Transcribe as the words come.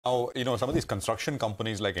Now, some of these construction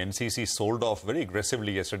companies like NCC sold off very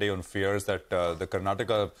aggressively yesterday on fears that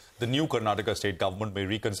the new Karnataka state government may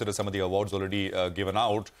reconsider some of the awards already given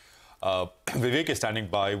out. Vivek is standing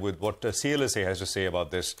by with what CLSA has to say about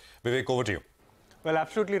this. Vivek, over to you. Well,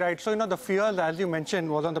 absolutely right. So, the fears, as you mentioned,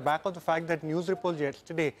 was on the back of the fact that news reports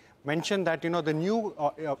yesterday mentioned that, the new,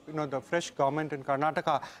 the fresh government in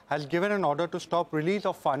Karnataka has given an order to stop release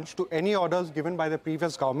of funds to any orders given by the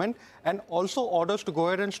previous government, and also orders to go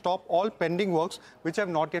ahead and stop all pending works which have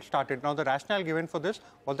not yet started. Now, the rationale given for this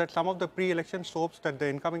was that some of the pre-election soaps that the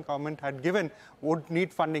incoming government had given would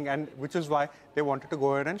need funding, and which is why they wanted to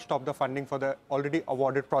go ahead and stop the funding for the already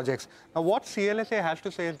awarded projects. Now, what CLSA has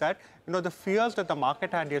to say is that, the fears that the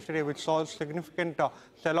market had yesterday, which saw significant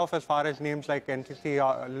sell-off as far as names like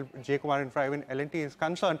NCC, J. Kumar Infra, even L&T is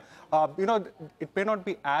concerned, it may not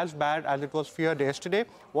be as bad as it was feared yesterday.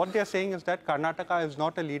 What they are saying is that Karnataka is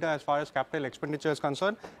not a leader as far as capital expenditure is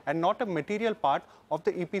concerned, and not a material part of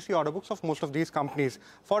the EPC order books of most of these companies.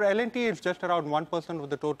 For L&T, it's just around 1% of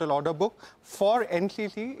the total order book. For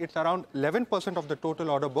NCC, it's around 11% of the total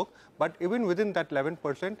order book. But even within that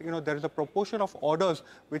 11%, there is a proportion of orders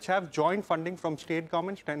which have joint funding from state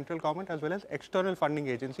government, central government, as well as external funding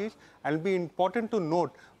agencies. And it'll be important to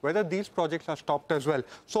note whether these projects are stopped as well.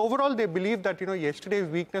 So overall, they believe that, yesterday's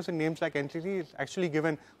weakness in names like NCC is actually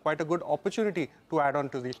given quite a good opportunity to add on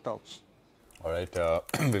to these stocks. All right,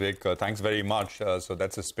 Vivek, thanks very much. So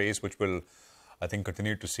that's a space which will, I think,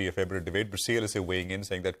 continue to see a fair bit of debate. But CLSA weighing in,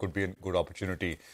 saying that could be a good opportunity.